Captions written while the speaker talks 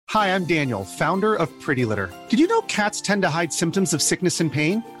Hi, I'm Daniel, founder of Pretty Litter. Did you know cats tend to hide symptoms of sickness and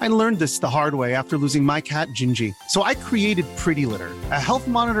pain? I learned this the hard way after losing my cat, Gingy. So I created Pretty Litter, a health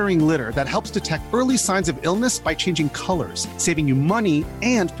monitoring litter that helps detect early signs of illness by changing colors, saving you money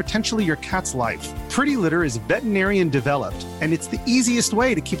and potentially your cat's life. Pretty Litter is veterinarian developed, and it's the easiest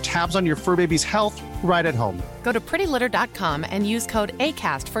way to keep tabs on your fur baby's health right at home. Go to prettylitter.com and use code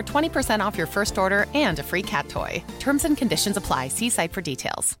ACAST for 20% off your first order and a free cat toy. Terms and conditions apply. See site for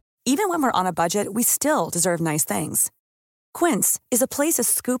details. Even when we're on a budget, we still deserve nice things. Quince is a place to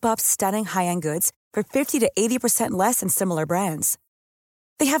scoop up stunning high-end goods for 50 to 80% less than similar brands.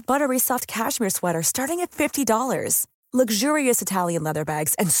 They have buttery soft cashmere sweaters starting at $50, luxurious Italian leather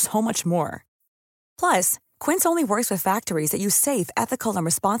bags, and so much more. Plus, Quince only works with factories that use safe, ethical, and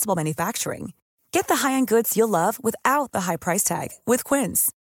responsible manufacturing. Get the high-end goods you'll love without the high price tag with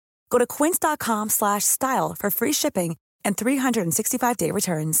Quince. Go to quince.com/style for free shipping and 365-day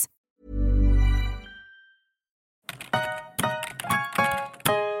returns.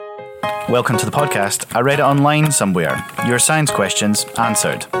 Welcome to the podcast. I read it online somewhere. Your science questions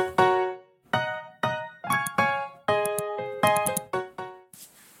answered.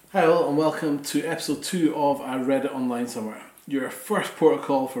 Hello and welcome to episode 2 of I Read It Online Somewhere. Your first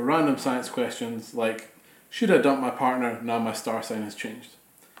protocol for random science questions like, should I dump my partner now my star sign has changed?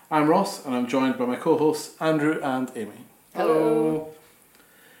 I'm Ross and I'm joined by my co-hosts Andrew and Amy. Hello.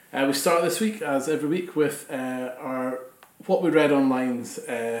 We start this week, as every week, with our What We Read Online's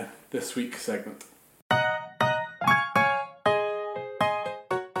this week segment.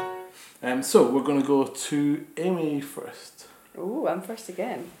 So we're going to go to Amy first. Oh, I'm first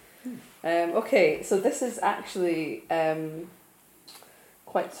again. Okay, so this is actually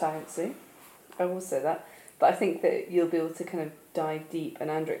quite sciencey. I will say that. But I think that you'll be able to kind of dive deep,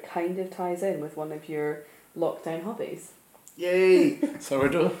 and Andrew, it kind of ties in with one of your lockdown hobbies. Yay!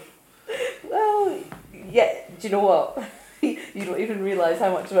 Sourdough? Well, yeah, do you know what? You don't even realise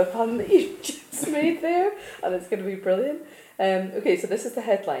how much of a pun that you just made there, and it's going to be brilliant. Okay, so this is the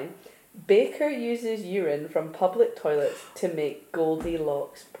headline. Baker uses urine from public toilets to make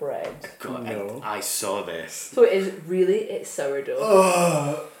Goldilocks bread. God, No. I saw this. So it's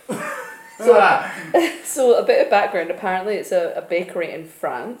sourdough. So a bit of background. Apparently it's a bakery in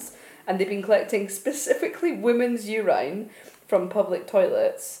France, and they've been collecting specifically women's urine from public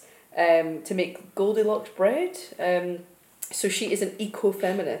toilets to make Goldilocks bread. So she is an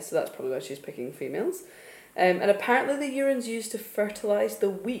eco-feminist, so that's probably why she's picking females. And apparently the urine's used to fertilise the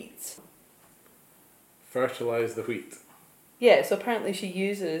wheat. Fertilise the wheat. Yeah, so apparently she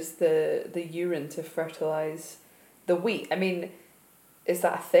uses the urine to fertilise the wheat. I mean, is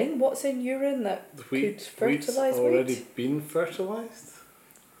that a thing? What's in urine that The could fertilise wheat? already been fertilised?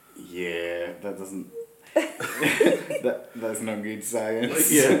 Yeah, that doesn't... that's not good science.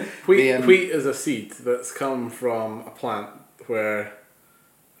 Yeah, wheat is a seed that's come from a plant where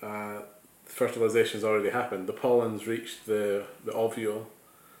fertilization's already happened. The pollen's reached the ovule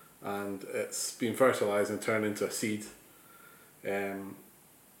and it's been fertilised and turned into a seed.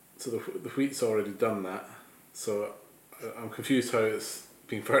 So the wheat's already done that. So I'm confused how it's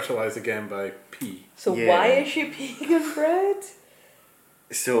being fertilised again by pea. So Yeah. why is she peeing in bread?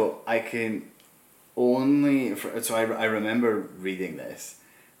 So I can only... So I remember reading this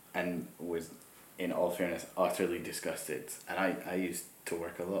and was, in all fairness, utterly disgusted. And I used to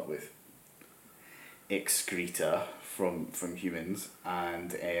work a lot with excreta from humans,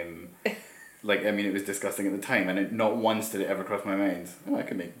 and it was disgusting at the time, and not once did it ever cross my mind, I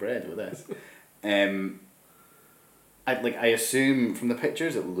could make bread with this. I assume from the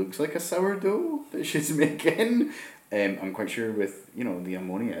pictures it looks like a sourdough that she's making. I'm quite sure with the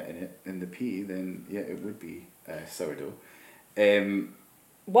ammonia in it and the pea, then yeah, it would be sourdough.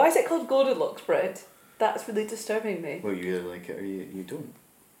 Why is it called Goldilocks bread? That's really disturbing me. Well, you either like it or you don't.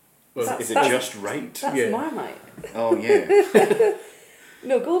 Well, Is it just right? That's Yeah. Marmite. Oh yeah.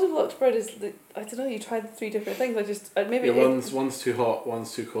 No, Goldilocks bread is I don't know. You tried the 3 different things. Maybe Yeah, one's too hot,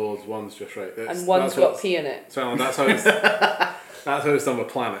 one's too cold, one's just right. and one's got pea in it. So that's how it's that's how it's done with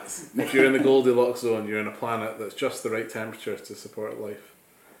planets. If you're in the Goldilocks zone, you're in a planet that's just the right temperature to support life.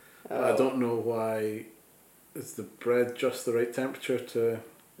 I don't know why. Is the bread just the right temperature to?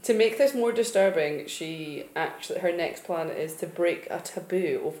 To make this more disturbing, her next plan is to break a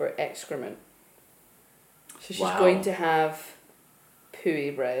taboo over excrement. So she's Wow. going to have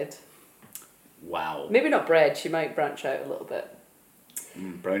pooey bread. Wow. Maybe not bread. She might branch out a little bit.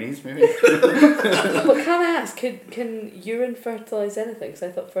 Brownies, maybe? But can I ask, can urine fertilise anything? Because I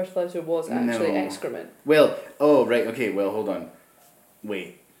thought fertiliser was actually No. excrement. Well, oh, right, okay, well, hold on.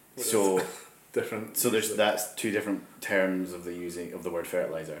 Wait. So, different. So that's two different terms of the using of the word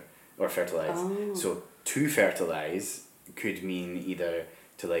fertilizer or fertilize. Oh. So to fertilize could mean either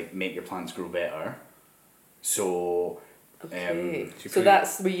to like make your plants grow better. So. Okay. you So put-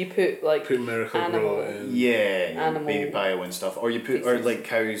 that's where you put like Put Miracle animal. Grow in. Yeah, Animal baby bio and stuff, or you put or feces. like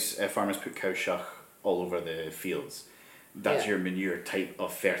cows. Farmers put cow shuck all over the fields. That's Yeah. your manure type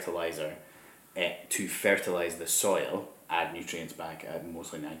of fertilizer. To fertilize the soil, add nutrients back, add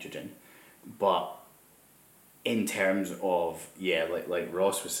mostly nitrogen, but in terms of like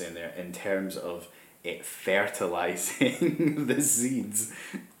Ross was saying there, in terms of it fertilizing the seeds,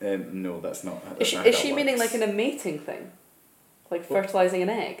 no, that's not. That's not how Is she that meaning works. like in a mating thing? Like fertilizing an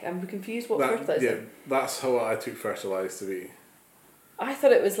egg? I'm confused what fertilizing. Yeah, that's how I took fertilize to be. I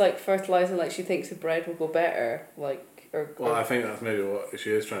thought it was like fertilizing, like she thinks the bread will go better, like Well, I think that's maybe what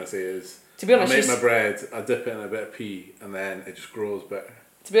she is trying to say is. To be honest, I make she's- my bread, I dip it in a bit of pea, and then it just grows better.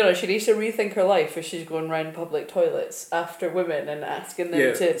 To be honest, she needs to rethink her life if she's going round public toilets after women and asking them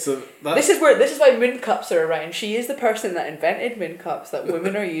Yeah, to. so This is why moon cups are around. She is the person that invented moon cups that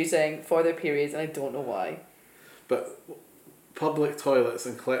women are using for their periods, and I don't know why. But public toilets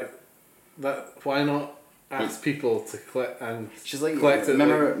and collect that. Why not ask people to collect and She's like, collect it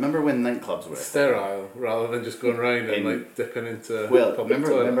remember when nightclubs were sterile rather than just going round and like dipping into well, public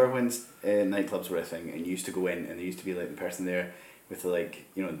toilet. remember when nightclubs were a thing and you used to go in and there used to be like the person there with the like,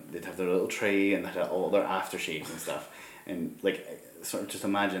 you know, they'd have their little tray and they'd have all their aftershaves and stuff, and like sort of just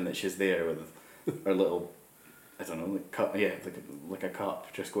imagine that she's there with her little, I don't know, like cup, like a cup,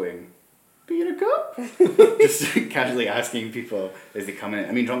 just going, be in a cup, just casually asking people as they come in.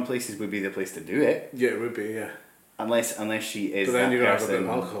 I mean, drunk places would be the place to do it. Yeah, it would be, yeah. Unless she is But then that you're gonna have a person, bit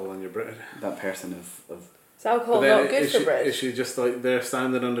of alcohol on your bread. that person of Is alcohol But then not good is for she, bread? Is she just like there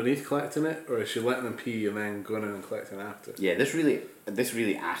standing underneath collecting it, or is she letting them pee and then going in and collecting after? yeah. This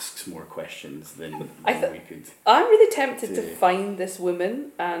really asks more questions than we could. I'm really tempted to to- find this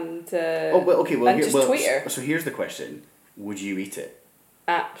woman and Well, and just tweet her. So here's the question: would you eat it?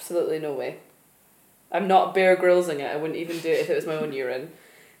 Absolutely no way. I'm not Bear Grylls-ing it. I wouldn't even do it if it was my own urine.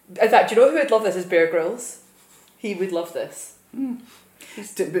 In fact, do you know who would love this is Bear Grylls. He would love this.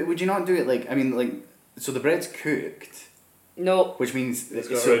 But would you not do it like? I mean, like, so the bread's cooked, No. which means It's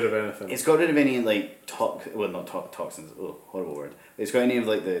got rid of anything. It's got rid of any like toxins. Oh, horrible word. It's got any of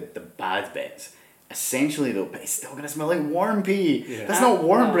like the bad bits. Essentially though, but it's still gonna smell like warm pea. Yeah. That's not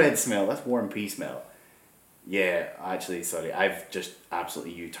warm No. bread smell. That's warm pea smell. Yeah, actually, sorry. I've just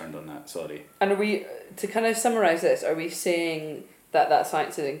absolutely U-turned on that. Sorry. And are we, to kind of summarise this, are we saying that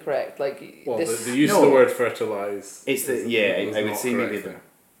science is incorrect? Like, Well, this... the use of No. the word fertilise. It's the is I would not say maybe correct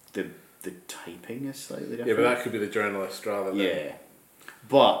the there. the typing is slightly different. Yeah, but that could be the journalist rather than. Yeah,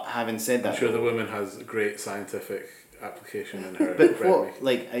 but having said that, I'm sure the though, woman has a great scientific application in her But bread what, making.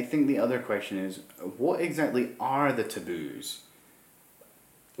 like, I think the other question is, what exactly are the taboos?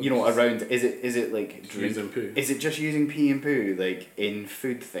 You know, around is it like Just using poo. Is it just using pee and poo like in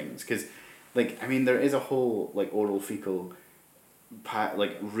food things? Because, like, I mean, there is a whole like oral fecal,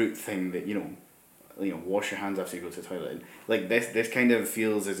 like root thing that you know, wash your hands after you go to the toilet. And, like this kind of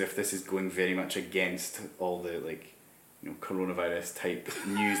feels as if this is going very much against all the like, coronavirus type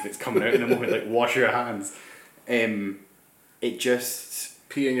news that's coming out in the moment. Like wash your hands. It just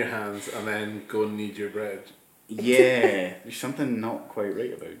Pee in your hands and then go and knead your bread. yeah, there's something not quite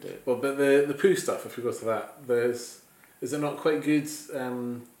right about it. Well, but the poo stuff, if we go to that, is it not quite good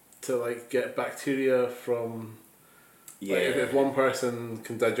to like get bacteria from? Yeah, Like if one person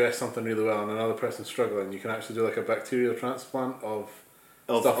can digest something really well and another person's struggling, you can actually do like a bacterial transplant of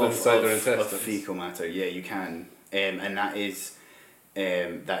stuff inside their intestines. Of fecal matter, yeah, you can, and that is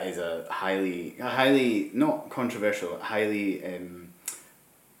a highly not controversial, highly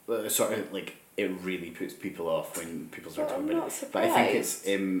sort of like it really puts people off when people start talking about it. But I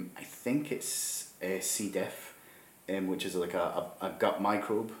think it's C. diff, which is like a gut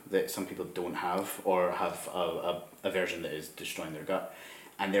microbe that some people don't have or have a version that is destroying their gut,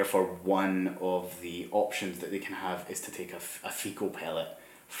 and therefore one of the options that they can have is to take a fecal pellet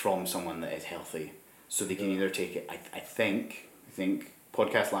from someone that is healthy. So they can either take it, I think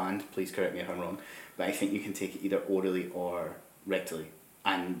podcast land, please correct me if I'm wrong, but I think you can take it either orally or rectally,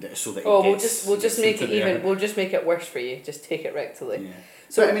 and so that we'll gets, just make it into even. We'll just make it worse for you. Just take it rectally. Yeah.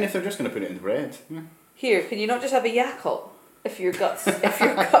 So So I mean, if they're just going to put it in the bread, yeah. Here, can you not just have a Yakult if your guts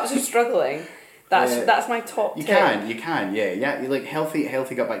are struggling? That's my top You tip. can, yeah. Like healthy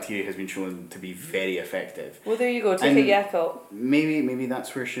gut bacteria has been shown to be very effective. Well, there you go. Take And a Yakult. Maybe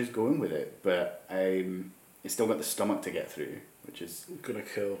that's where she's going with it, but it's still got the stomach to get through, which is Gonna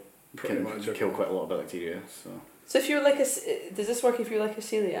kill pretty can much kill everything. quite a lot of bacteria. So So if you're like does this work if you're like a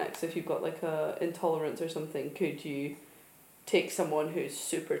celiac? So if you've got like a intolerance or something, could you take someone who's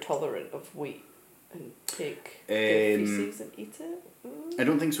super tolerant of wheat and take their feces and eat it? I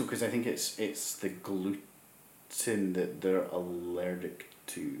don't think so, because I think it's the gluten that they're allergic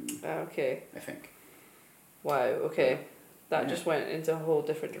to. Okay. I think. Wow. Okay, that just went into a whole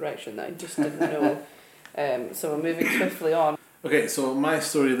different direction that I just didn't know. So we're moving swiftly on. Okay, so my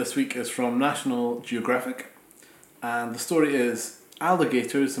story this week is from National Geographic, and the story is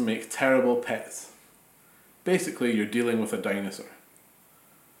alligators make terrible pets. Basically, you're dealing with a dinosaur.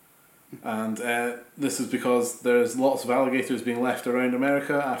 And this is because there's lots of alligators being left around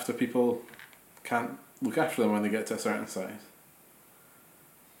America after people can't look after them when they get to a certain size.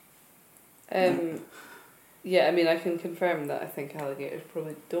 Yeah, I mean, I can confirm that I think alligators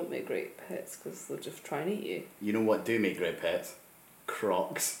probably don't make great pets because they'll just try and eat you. You know what do make great pets?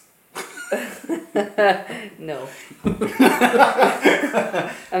 Crocs. No.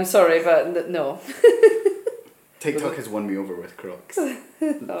 I'm sorry, but no. TikTok has won me over with Crocs.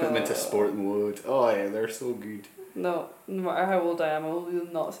 Put them into sport mode. Oh yeah, they're so good. No matter how old I am, I will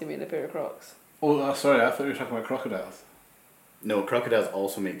not see me in a pair of Crocs. Oh, sorry, I thought you were talking about crocodiles. No, crocodiles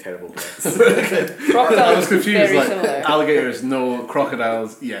also make terrible pets. Crocodiles I was confused, very like, similar. alligators, no,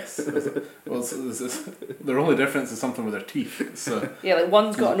 crocodiles, yes. Well, their only difference is something with their teeth, so... Yeah, like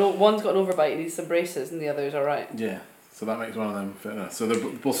one's got an overbite, he needs some braces, and the other's alright. Yeah, so that makes one of them fit enough. So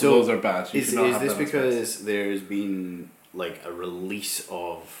both So of those are bad. You Is should not have this them as because pets. there's been like a release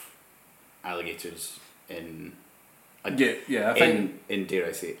of alligators in... Yeah, I think... in dare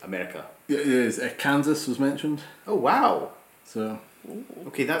I say, America? It is. Kansas was mentioned, Oh wow! so...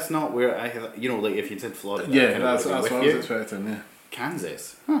 Okay, that's not where I have... You know, like if you said Florida... I Yeah, kinda that's would've what been I with was you. expecting, yeah.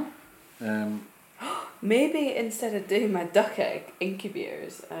 Kansas. Maybe instead of doing my duck egg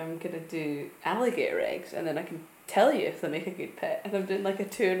incubators, I'm going to do alligator eggs, and then I can tell you if they make a good pet. And I'm doing like a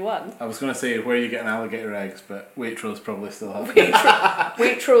 2-in-1. I was going to say where you get an alligator eggs, but Waitrose probably still have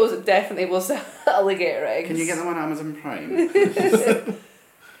Waitrose definitely will sell alligator eggs. Can you get them on Amazon Prime?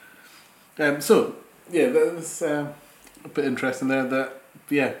 So, yeah, that's a bit interesting there.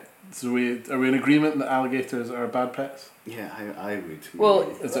 So are we in agreement that alligators are bad pets? Yeah, I would. Well,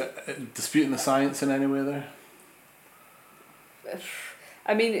 Is it disputing the science in any way there?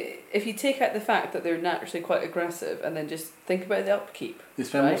 I mean, if you take out the fact that they're naturally quite aggressive and then just think about the upkeep. They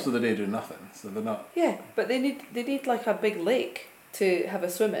spend right? most of the day doing nothing, so they're not... Yeah, but they need like a big lake to have a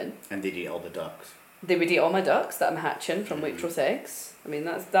swim in. And they'd eat all the ducks. They would eat all my ducks that I'm hatching from Waitrose eggs. I mean,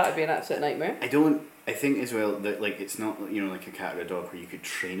 that would be an absolute nightmare. I think as well that like it's not, you know, like a cat or a dog where you could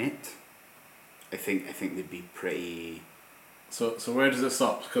train it. I think they'd be pretty... So where does it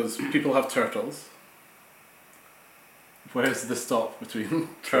stop? Because people have turtles. Where's the stop between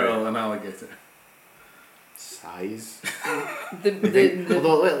turtle and alligator? Size. The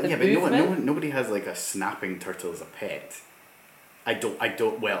Yeah, but movement? nobody has like a snapping turtle as a pet. I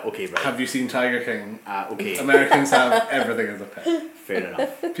don't. Well, okay, right. Have you seen Tiger King? Okay. Americans have everything as a pet. Fair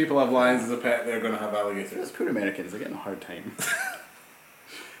enough. People have lions as a pet. They're going to have alligators. Those poor Americans, they're getting a hard time.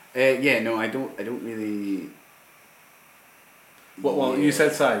 Yeah, no, I don't really. Well, Yeah. you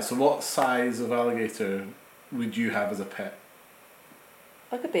said size. So what size of alligator would you have as a pet?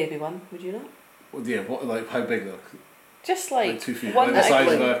 Like a baby one, would you not? Well, yeah. What, like, how big though? Just like 2 feet. one Like the that I size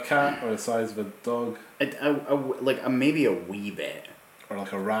could, of a cat or the size of a dog Like maybe a wee bit. or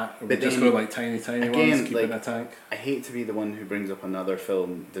like a rat? Or we But just then, go like tiny again, ones, keep like, in a tank. I hate to be the one who brings up another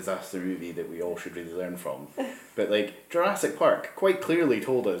film disaster movie that we all should really learn from, but like Jurassic Park quite clearly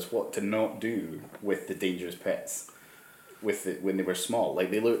told us what to not do with the dangerous pets. When they were small, like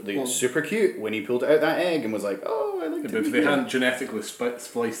they looked super cute when he pulled out that egg and was like, "Oh, I like Yeah, to." but if be they here." hadn't genetically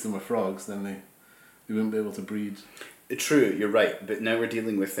spliced them with frogs, then they wouldn't be able to breed. True, you're right, but now we're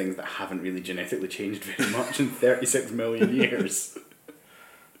dealing with things that haven't really genetically changed very much in 36 million years.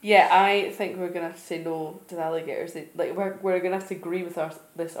 Yeah, I think we're gonna have to say no to the alligators. We're gonna have to agree with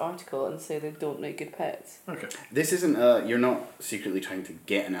this article and say they don't make good pets. Okay. This isn't you're not secretly trying to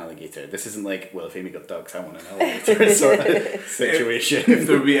get an alligator. This isn't like, well, if Amy got ducks, I want an alligator sort of situation. If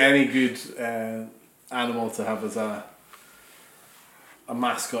there would be any good animal to have as a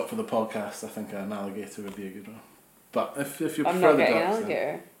mascot for the podcast, I think an alligator would be a good one. But if you I'm prefer not the getting an ducks,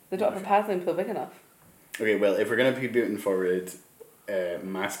 alligator. They don't have a paddling pool big enough. Okay, well, if we're going to be putting forward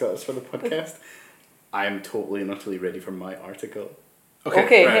mascots for the podcast, I am totally and utterly ready for my article.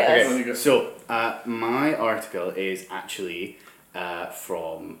 Okay, right, hit us. okay. Go. So, my article is actually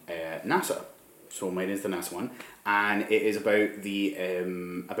from NASA. So mine is the NASA one, and it is about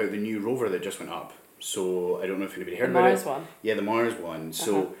the new rover that just went up. So I don't know if anybody heard The about Mars it. one? Yeah, the Mars one.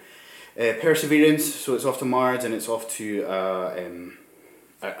 So Perseverance, so it's off to Mars and it's off to an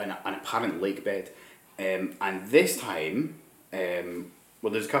apparent lake bed. And this time,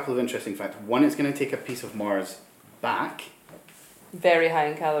 well, there's a couple of interesting facts. One, it's going to take a piece of Mars back. Very high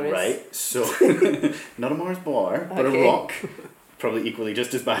in calories. Right, so not a Mars bar, but Okay. a rock. Probably equally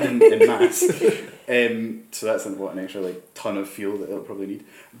just as bad in mass. So that's an extra ton of fuel that it'll probably need.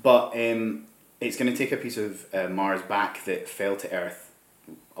 But it's going to take a piece of Mars back that fell to Earth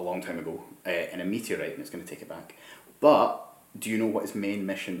a long time ago in a meteorite, and it's going to take it back. But do you know what its main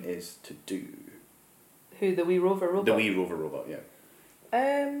mission is to do? Who, the wee rover robot? The wee rover robot, yeah.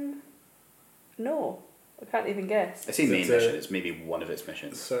 No. I can't even guess. I say main mission, it's maybe one of its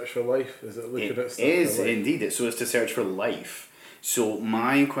missions. Search for life? Is it looking at stuff? It is for life? indeed. So it's to search for life. So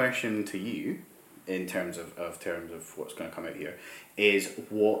my question to you, in terms of what's going to come out here, is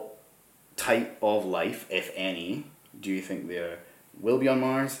what type of life, if any, do you think there will be on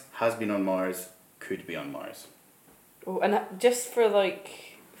Mars, has been on Mars, could be on Mars? Oh, and just for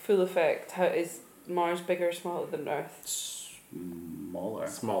full effect, how is Mars bigger or smaller than Earth? Smaller.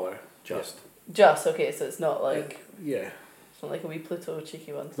 Smaller. Just. Just, okay, so it's not like... Yeah. It's not like a wee Pluto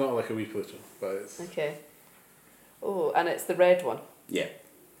cheeky one. It's not like a wee Pluto, but it's... Okay. Oh, and it's the red one. Yeah.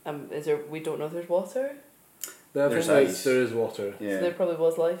 Is there? We don't know if there's water. There's ice. there is water. Yeah. So there probably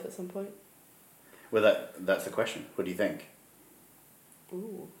was life at some point. Well, that's the question. What do you think?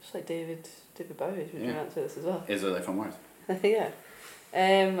 Ooh, it's like David Bowie who's going to answer this as well. Is there life on Mars? Yeah.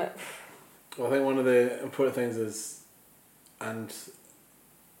 Well, I think one of the important things is,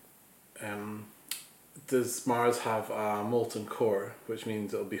 does Mars have a molten core, which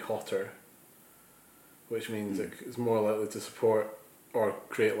means it'll be hotter, which means it's more likely to support or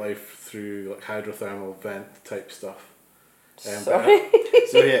create life through hydrothermal vent type stuff. Sorry.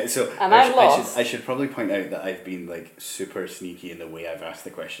 So And I'm lost. I should probably point out that I've been super sneaky in the way I've asked the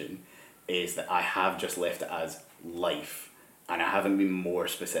question, is that I have just left it as life, and I haven't been more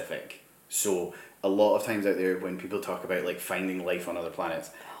specific. So a lot of times out there when people talk about finding life on other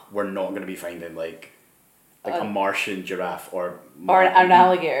planets, we're not going to be finding a Martian giraffe or an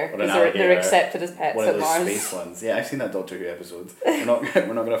alligator, or an because alligator, they're accepted as pets one at of those Mars. space ones. Yeah, I've seen that Doctor Who episode. We're not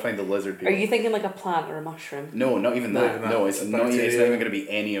going to find the lizard people. Are you thinking like a plant or a mushroom? No, not even Not that. even that. No, it's not even going to be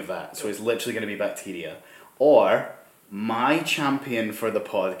any of that. So it's literally going to be bacteria. Or my champion for the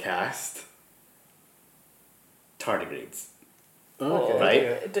podcast, tardigrades. Okay.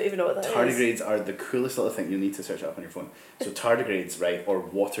 Right? I don't even know what that is. Tardigrades are the coolest little thing. You'll need to search it up on your phone. So tardigrades, right, or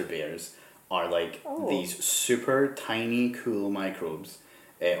water bears, are these super tiny, cool microbes,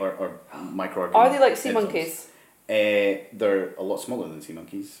 or microorganisms. Are they like sea monkeys? They're a lot smaller than sea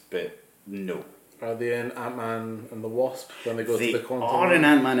monkeys, but no. Are they in Ant-Man and the Wasp when they go They to the quantum? are in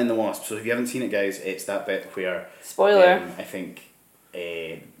Ant-Man and the Wasp. So if you haven't seen it, guys, it's that bit where... Spoiler. I think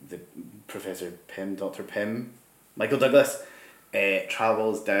the Professor Pym, Dr. Pym, Michael Douglas,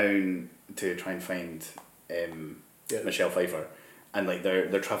 travels down to try and find Michelle Pfeiffer, and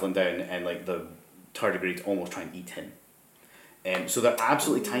they're traveling down, and the tardigrades almost try and eat him. So they're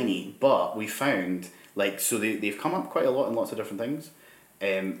absolutely tiny, but we found so they've come up quite a lot in lots of different things,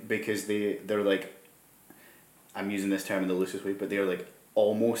 because they're I'm using this term in the loosest way, but they're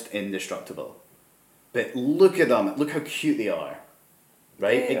almost indestructible. But look at them! Look how cute they are,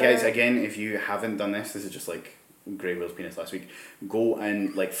 right? They Guys, are. again, if you haven't done this is just Grey Will's penis last week. Go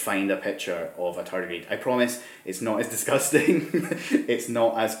and find a picture of a tardigrade. I promise it's not as disgusting. It's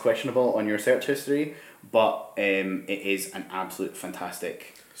not as questionable on your search history, but it is an absolute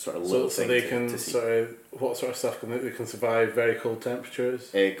fantastic sort of little So thing they to can see. what sort of stuff can they can survive very cold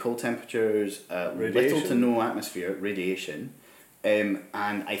temperatures? Cold temperatures, little Radiation? to no atmosphere, radiation, and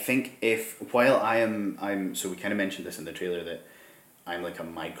I think while I'm so we kind of mentioned this in the trailer that I'm a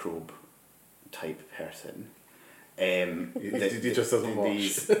microbe type person. He just doesn't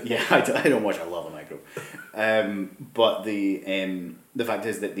watch. Yeah, I don't watch. I love a microbe. But the fact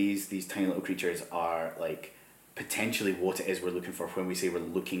is that these tiny little creatures are potentially what it is we're looking for when we say we're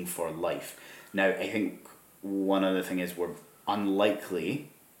looking for life. Now, I think one other thing is we're unlikely,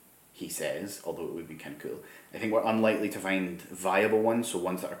 he says, although it would be kind of cool, I think we're unlikely to find viable ones, so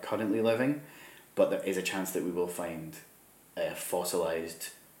ones that are currently living, but there is a chance that we will find fossilized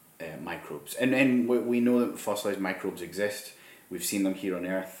microbes. And we know that fossilized microbes exist. We've seen them here on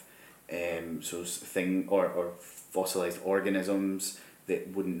Earth. Or fossilized organisms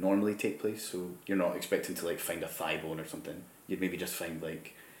that wouldn't normally take place. So you're not expecting to find a thigh bone or something. You'd maybe just find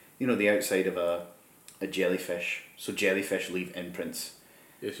the outside of a jellyfish. So jellyfish leave imprints.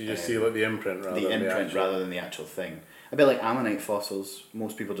 Yes, you just see the imprint rather than the actual. Rather than the actual thing. A bit like ammonite fossils.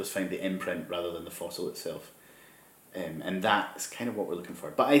 Most people just find the imprint rather than the fossil itself. And that's kind of what we're looking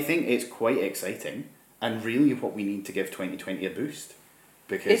for. But I think it's quite exciting and really what we need to give 2020 a boost.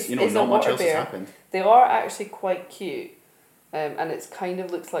 Because, not much else has happened. They are actually quite cute. And it's kind of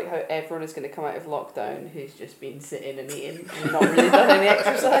looks like how everyone is going to come out of lockdown who's just been sitting and eating and not really done any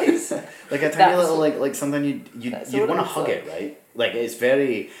exercise. Like a tiny little, like something you'd want to hug it, right? Like it's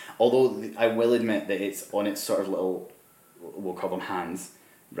very, although I will admit that it's on its sort of little, we'll call them hands,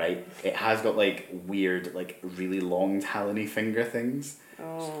 right? It has got like weird, like really long talony finger things.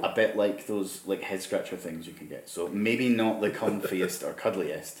 Oh. A bit like those like head scratcher things you can get. So maybe not the comfiest or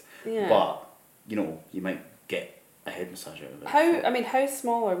cuddliest, but you might get a head massage out of it. How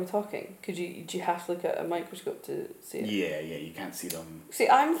small are we talking? Do you have to look at a microscope to see it? Yeah, you can't see them. See,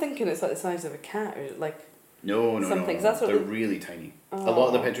 I'm thinking it's like the size of a cat, or like no. That's what they're really tiny. A lot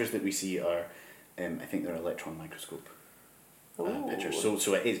of the pictures that we see are, I think they're electron microscope pictures.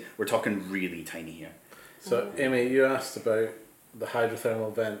 So it is. We're talking really tiny here. So Amy, you asked about the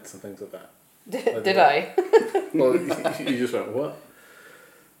hydrothermal vents and things like that. Did I? Well, you just went what?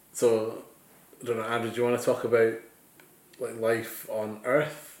 So I don't know, Andrew. Do you want to talk about like life on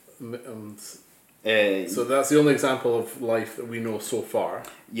Earth? So that's the only example of life that we know so far.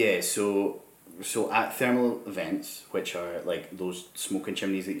 Yeah. So at thermal events, which are like those smoking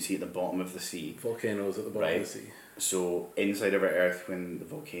chimneys that you see at the bottom of the sea. Volcanoes at the bottom of the sea. So inside of our Earth, when the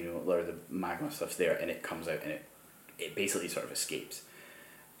volcano or the magma stuff's there and it comes out and it basically sort of escapes.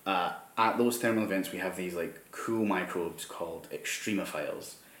 At those thermal events, we have these like cool microbes called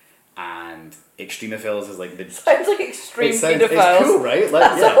extremophiles. And extremophiles is like the... Sounds like extreme pedophiles. It's cool, right?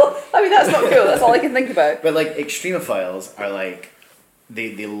 Like, that's not cool. That's all I can think about. But like extremophiles are like...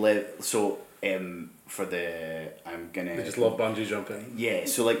 They live... So for the... They just love bungee jumping. Yeah,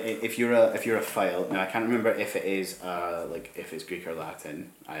 so like if you're a file... Now I can't remember if it is like if it's Greek or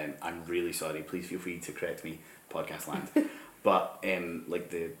Latin. I'm really sorry. Please feel free to correct me, podcast land. But like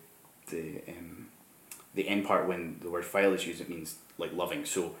the end part when the word file is used, it means like loving.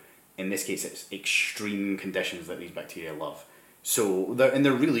 So in this case, it's extreme conditions that these bacteria love. So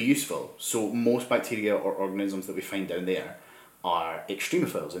they're really useful. So most bacteria or organisms that we find down there are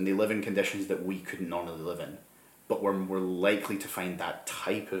extremophiles, and they live in conditions that we couldn't normally live in. But we're more likely to find that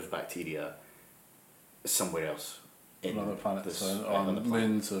type of bacteria somewhere else. On other planets, on the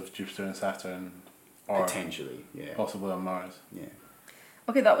moons of Jupiter and Saturn. Or potentially, yeah. Possibly on Mars. Yeah.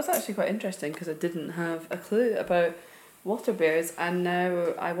 Okay, that was actually quite interesting because I didn't have a clue about water bears, and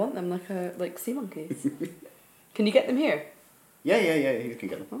now I want them like sea monkeys. Can you get them here? Yeah, you can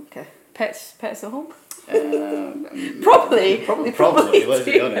get them. Okay. Pets at home? Probably. Probably, let's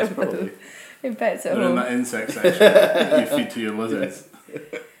be honest, probably. In pets at They're home. in that insect section that you feed to your lizards.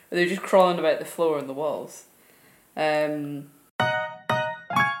 They're just crawling about the floor and the walls. Cool,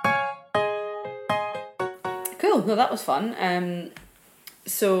 no, that was fun.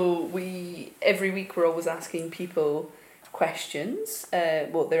 So every week we're always asking people questions.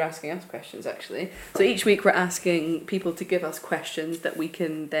 They're asking us questions actually. So each week we're asking people to give us questions that we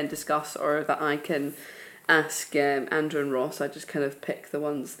can then discuss, or that I can ask Andrew and Ross. I just kind of pick the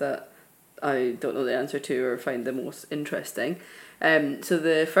ones that I don't know the answer to or find the most interesting. So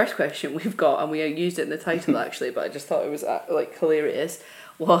the first question we've got, and we used it in the title actually, but I just thought it was hilarious,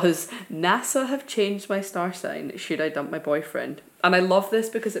 was NASA have changed my star sign. Should I dump my boyfriend? And I love this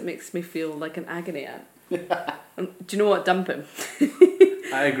because it makes me feel like an agony aunt. Do you know what? Dump him.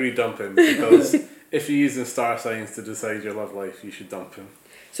 I agree, dump him, because if you're using star signs to decide your love life, you should dump him.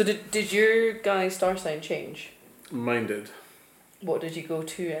 So did your guy's star sign change? Mine did. What did you go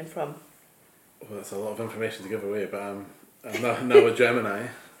to and from? Well, that's a lot of information to give away, but I'm now a Gemini.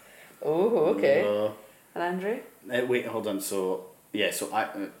 Oh, okay. And Andrew? Wait, hold on. So I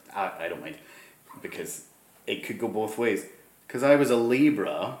don't mind, because it could go both ways. Because I was a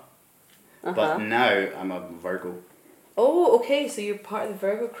Libra, but now I'm a Virgo. Oh, okay. So you're part of the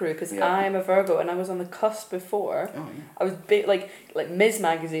Virgo crew, because I'm a Virgo, and I was on the cusp before. Oh, yeah. I was like Ms.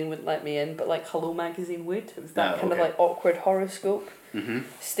 Magazine wouldn't let me in, but like Hello Magazine would. It was that kind of like awkward horoscope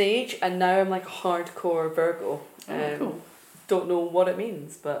stage, and now I'm like hardcore Virgo. Cool. Don't know what it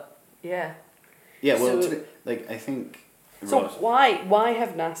means, but yeah. Yeah, well, I think... So why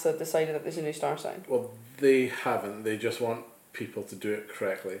have NASA decided that there's a new star sign? Well, they haven't. They just want people to do it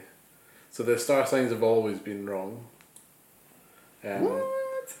correctly. So the star signs have always been wrong. What?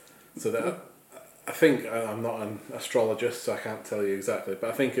 So that I think, I'm not an astrologist, so I can't tell you exactly, but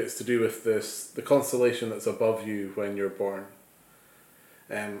I think it's to do with the constellation that's above you when you're born.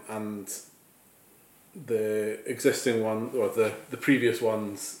 And the existing one, or the previous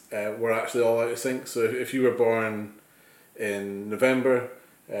ones, were actually all out of sync. So if you were born in November,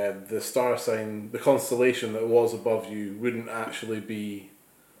 the star sign, the constellation that was above you, wouldn't actually be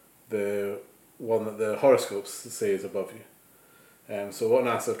the one that the horoscopes say is above you. So what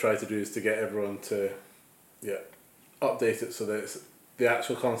NASA have tried to do is to get everyone to update it so that it's the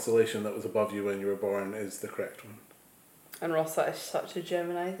actual constellation that was above you when you were born is the correct one. And Ross, that is such a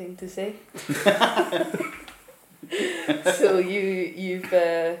Gemini thing to say. So you've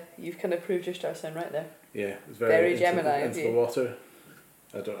kind of proved your star sign right there. Yeah, it's very Gemini of into you. the water.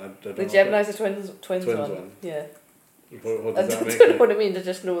 I don't The know. Gemini's a twins one. Yeah. What I does that don't make know you? what it means. I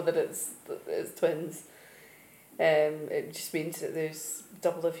just know that it's twins. It just means that there's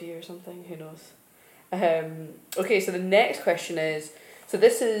double of you or something. Who knows? Okay, so the next question is. So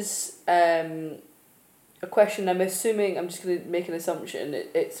this is a question. I'm assuming. I'm just going to make an assumption.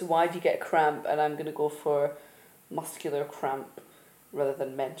 It's why do you get a cramp? And I'm going to go for muscular cramp rather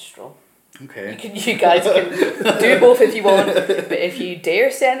than menstrual. Okay. You guys can do both if you want, but if you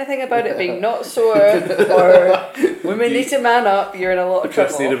dare say anything about it being not sore or women need to man up, you're in a lot of trouble.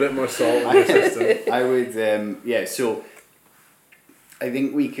 Just need a bit more salt in your system. I would, so I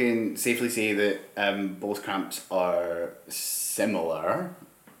think we can safely say that both cramps are similar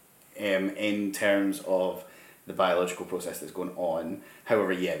in terms of the biological process that's going on.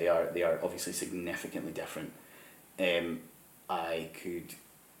 However, yeah, they are obviously significantly different. I could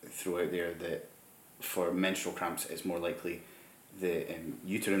throw out there that for menstrual cramps it's more likely the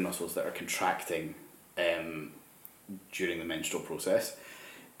uterine muscles that are contracting during the menstrual process.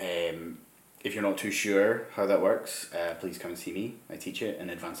 If you're not too sure how that works, please come and see me. I teach it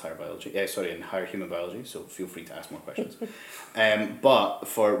in advanced higher biology. In higher human biology, so feel free to ask more questions. But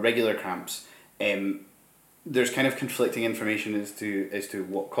for regular cramps, there's kind of conflicting information as to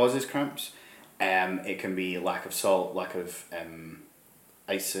what causes cramps. It can be lack of salt, lack of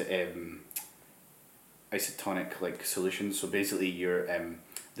isotonic like solutions. So basically, your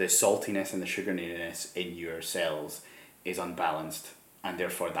the saltiness and the sugariness in your cells is unbalanced, and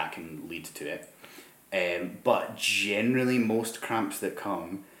therefore that can lead to it. But generally, most cramps that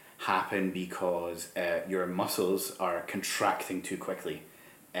come happen because your muscles are contracting too quickly,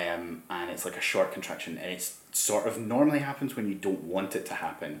 and it's like a short contraction, and it's sort of normally happens when you don't want it to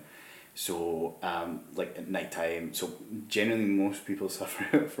happen. So like at night time, so generally most people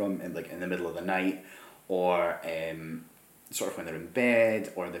suffer from in the middle of the night, or sort of when they're in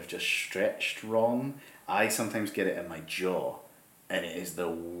bed, or they've just stretched wrong. I sometimes get it in my jaw, and it is the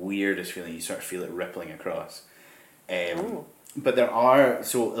weirdest feeling. You sort of feel it rippling across. But there are,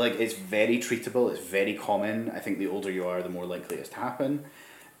 it's very treatable, it's very common. I think the older you are, the more likely it is to happen.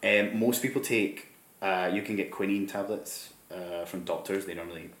 Most people take, you can get quinine tablets from doctors, they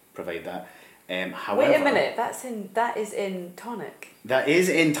normally provide that. However, wait a minute, that is in tonic. That is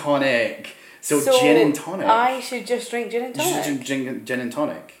in tonic. So gin and tonic. I should just drink gin and tonic. Just gin and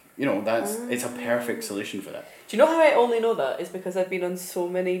tonic. It's a perfect solution for that. Do you know how I only know that? Is because I've been on so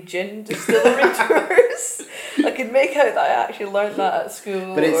many gin distillery tours. I could make out that I actually learned that at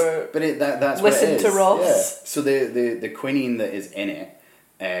school. That's listen what it is. to Ross. Yeah. So the quinine that is in it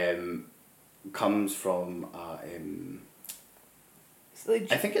comes from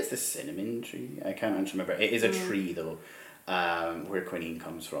I think it's the cinnamon tree. I can't actually remember. It is a tree though, where quinine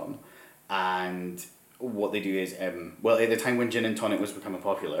comes from, and what they do is at the time when gin and tonic was becoming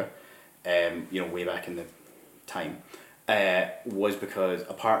popular, way back in the time, was because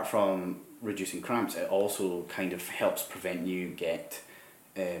apart from reducing cramps, it also kind of helps prevent you get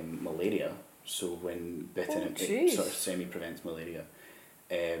malaria. So when bitten, it sort of semi-prevents malaria.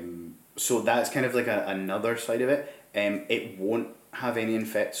 So that's kind of like another side of it. It won't have any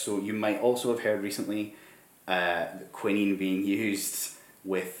effect. So you might also have heard recently quinine being used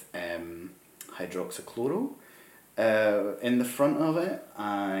with hydroxychloro in the front of it.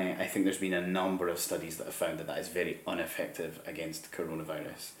 I think there's been a number of studies that have found that is very ineffective against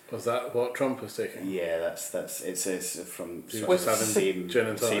coronavirus. Was that what Trump was taking? Yeah, it's from sort of same gin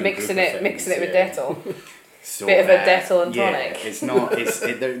and tonic. Mixing it with Dettol. So, bit of a Dettol and tonic. It's not.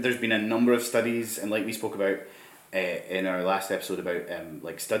 There's been a number of studies, and like we spoke about in our last episode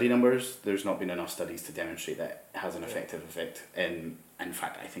about study numbers, there's not been enough studies to demonstrate that it has an effective effect. In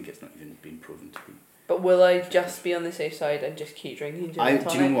fact, I think it's not even been proven to be. But will I just be on the safe side and just keep drinking gin and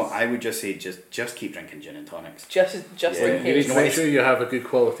tonics? Do you know what? I would just say just keep drinking gin and tonics. Just in case. You need to make sure you have a good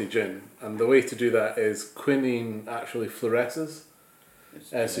quality gin, and the way to do that is quinine actually fluoresces.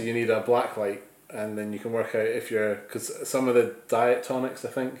 So you need a black light, and then you can work out if because some of the diet tonics I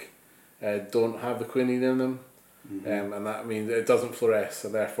think don't have the quinine in them. Mm-hmm. And that means it doesn't fluoresce, so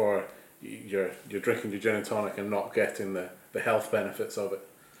therefore you're drinking your gin and tonic and not getting the health benefits of it.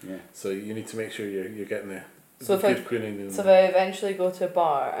 Yeah. So you need to make sure you're getting So if I eventually go to a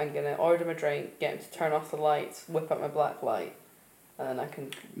bar, I'm gonna order my drink, get him to turn off the lights, whip out my black light, and then I can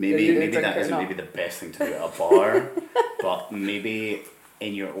maybe that isn't maybe the best thing to do at a bar, but maybe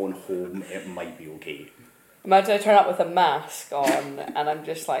in your own home it might be okay. Imagine I turn up with a mask on and I'm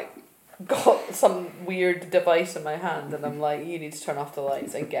just like got some weird device in my hand and I'm like, you need to turn off the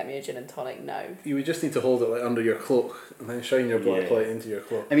lights and get me a gin and tonic now. You would just need to hold it like under your cloak and then shine your black light into your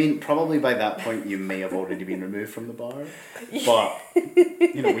cloak. I mean, probably by that point you may have already been removed from the bar, but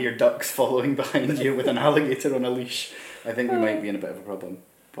you know, with your ducks following behind you with an alligator on a leash, I think we might be in a bit of a problem.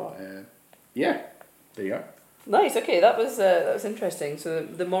 But yeah, there you are. Nice. Okay, that was interesting. So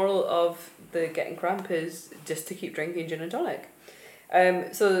the moral of the getting cramp is just to keep drinking gin and tonic.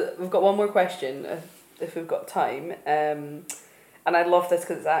 So we've got one more question, if we've got time. And I love this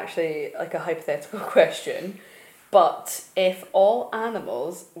because it's actually like a hypothetical question. But if all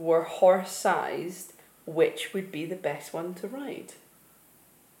animals were horse-sized, which would be the best one to ride?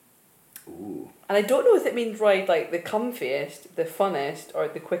 Ooh. And I don't know if it means ride like the comfiest, the funnest, or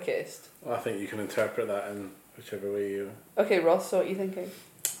the quickest. Well, I think you can interpret that in whichever way you... Okay, Ross, so what are you thinking?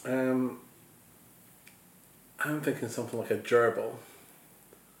 I'm thinking something like a gerbil.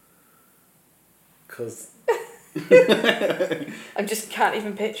 Because I just can't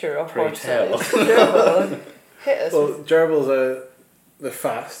even picture a Pray horse. tell. Gerbil. Hit us. well, gerbils they're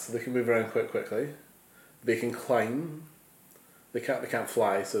fast. They can move around quite quickly. They can climb. They can't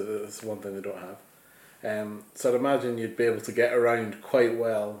fly, so that's one thing they don't have. So I'd imagine you'd be able to get around quite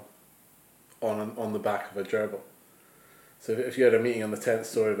well on the back of a gerbil. So if you had a meeting on the 10th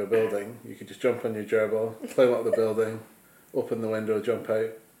story of a building, you could just jump on your gerbil, climb up the building, open the window, jump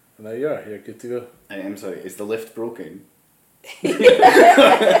out, and there you are. You're good to go. I'm sorry, is the lift broken?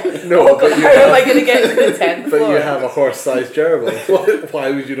 No, but how am I going to get to the 10th floor? But you have a horse-sized gerbil.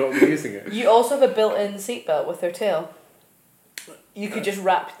 Why would you not be using it? You also have a built-in seatbelt with their tail. You could just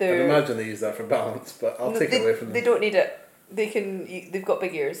wrap their... I'd imagine they use that for balance, but I'll take it away from them. They don't need it. They've got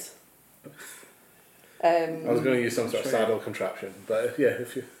big ears. I was going to use some sort of saddle contraption, but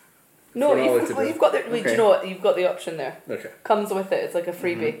if you... No, you've got the... Wait, do you know what? You've got the option there. Okay. Comes with it. It's like a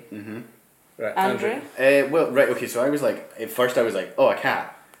freebie. Mm-hmm. Right, Andrew? Okay, so I was like, at first I was like, oh, a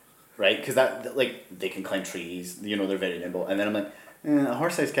cat, right? Because that, like, they can climb trees, you know, they're very nimble. And then I'm like, a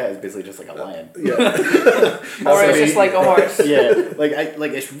horse-sized cat is basically just like a lion. Yeah. Or it's just like a horse. Yeah,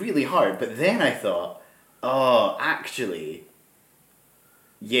 like it's really hard. But then I thought, oh, actually,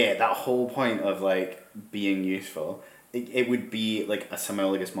 yeah, that whole point of like being useful, it would be like a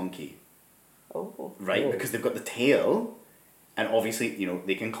Similogous monkey. Oh. Right, Oh. because they've got the tail, and obviously, you know,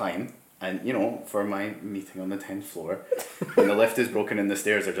 they can climb. And, you know, for my meeting on the 10th floor, when the lift is broken and the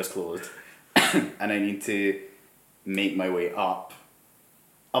stairs are just closed, and I need to make my way up,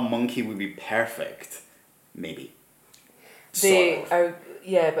 a monkey would be perfect. Maybe. They are...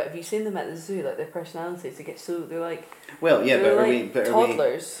 Yeah, but have you seen them at the zoo? Like, their personalities, they get so... They're like... Well, yeah, they're but like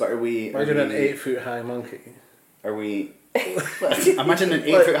toddlers. Imagine an 8-foot-high monkey. Are we... Imagine an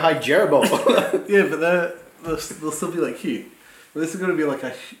 8-foot-high gerbil. Yeah, but they'll still be like cute. But this is going to be like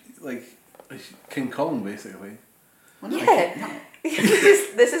a King Kong, basically. Well, no, Yeah.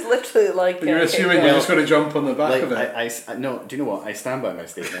 This is literally like... But you're assuming you're just going to jump on the back of it. No, do you know what? I stand by my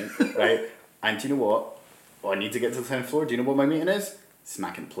statement, right? And do you know what? Well, I need to get to the 10th floor. Do you know what my meeting is?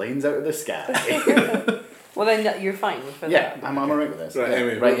 Smacking planes out of the sky. Well, then you're fine with that. Yeah, I'm alright with this. Right, Yeah.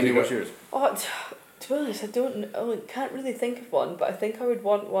 anyway, Right, what have you what's got? yours? Oh, to be honest, I can't really think of one, but I think I would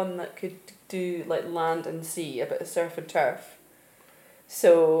want one that could do like land and sea, a bit of surf and turf.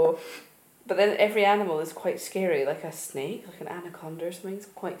 So, but then every animal is quite scary, like a snake, like an anaconda or something.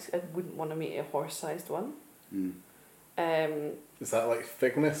 I wouldn't want to meet a horse-sized one. Is that like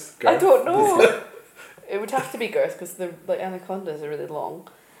thickness? I Girth? don't know. It would have to be girth because the like anacondas are really long.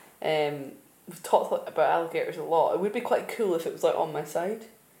 We've talked about alligators a lot. It would be quite cool if it was like on my side.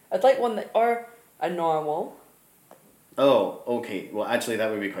 I'd like one that, or a narwhal. Oh, okay. Well, actually,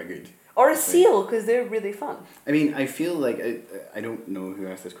 that would be quite good. Or a seal, because they're really fun. I mean, I feel like, I don't know who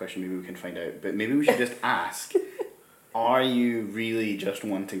asked this question, maybe we can find out, but maybe we should just ask, are you really just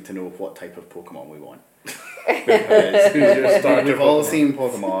wanting to know what type of Pokemon we want? Because Who's your starter we've all Pokemon? seen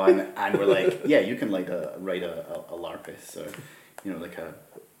Pokemon, and we're like, yeah, you can like ride a Larpus, or, you know, like a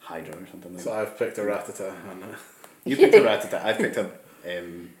Hydra or something like So that. I've picked a Rattata. You picked a Rattata, I've picked up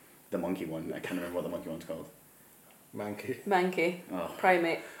the monkey one, I can't remember what the monkey one's called. Mankey. Oh.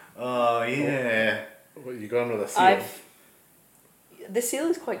 Primate. Oh, yeah. What, you gone with a seal? The seal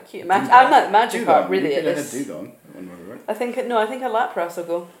is quite cute. I'm not Magikarp, really. You It could have is. had Dugong. I think a Lapras will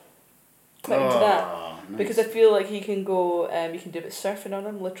go. Quite into that. Nice. Because I feel like he can go, you can do a bit surfing on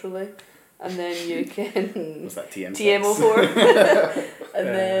him, literally. and then you can... What's that, TM04? And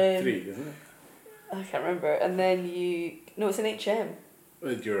then... 3, isn't it? I can't remember. And then you... No, it's an HM.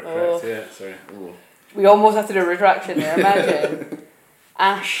 You're correct, yeah, sorry. Ooh. We almost have to do a retraction there, imagine.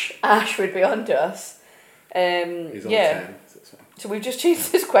 Ash would be onto us. He's on yeah. 10, so it's fine. So we've just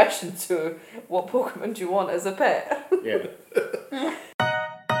changed this question to what Pokemon do you want as a pet? Yeah.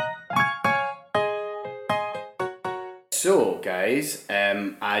 So, guys,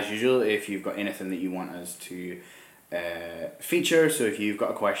 as usual, if you've got anything that you want us to feature, so if you've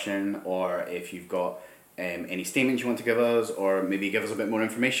got a question or if you've got any statements you want to give us, or maybe give us a bit more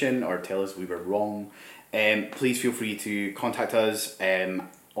information or tell us we were wrong, please feel free to contact us on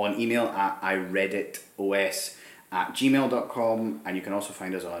email at ireaditos@gmail.com, and you can also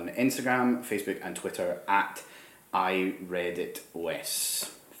find us on Instagram, Facebook and Twitter at ireaditos.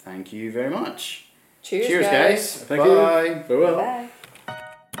 Thank you very much. Cheers guys. Thank Bye. you. Farewell. Bye.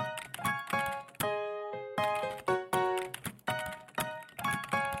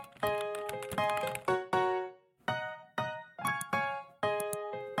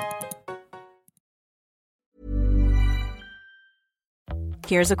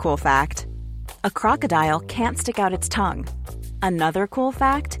 Here's a cool fact. A crocodile can't stick out its tongue. Another cool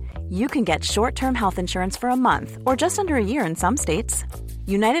fact, you can get short-term health insurance for a month or just under a year in some states.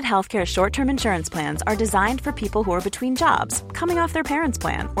 United Healthcare short-term insurance plans are designed for people who are between jobs, coming off their parents'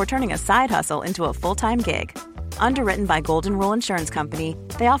 plan, or turning a side hustle into a full-time gig. Underwritten by Golden Rule Insurance Company,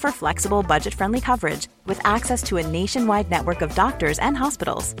 they offer flexible, budget-friendly coverage with access to a nationwide network of doctors and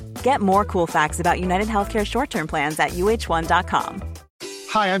hospitals. Get more cool facts about United Healthcare short-term plans at uh1.com.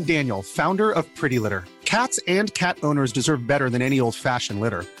 Hi, I'm Daniel, founder of Pretty Litter. Cats and cat owners deserve better than any old-fashioned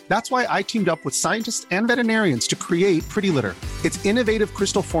litter. That's why I teamed up with scientists and veterinarians to create Pretty Litter. Its innovative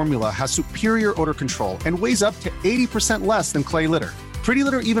crystal formula has superior odor control and weighs up to 80% less than clay litter. Pretty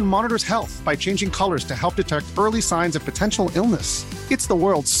Litter even monitors health by changing colors to help detect early signs of potential illness. It's the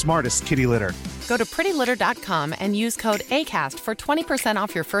world's smartest kitty litter. Go to prettylitter.com and use code ACAST for 20%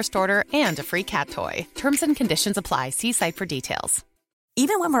 off your first order and a free cat toy. Terms and conditions apply. See site for details.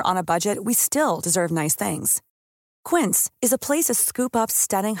 Even when we're on a budget, we still deserve nice things. Quince is a place to scoop up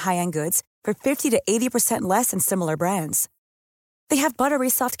stunning high-end goods for 50 to 80% less than similar brands. They have buttery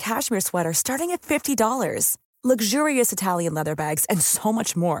soft cashmere sweaters starting at $50, luxurious Italian leather bags, and so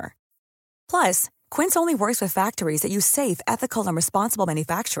much more. Plus, Quince only works with factories that use safe, ethical, and responsible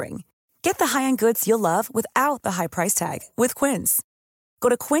manufacturing. Get the high-end goods you'll love without the high price tag with Quince. Go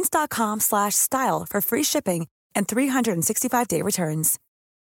to quince.com/style for free shipping and 365-day returns.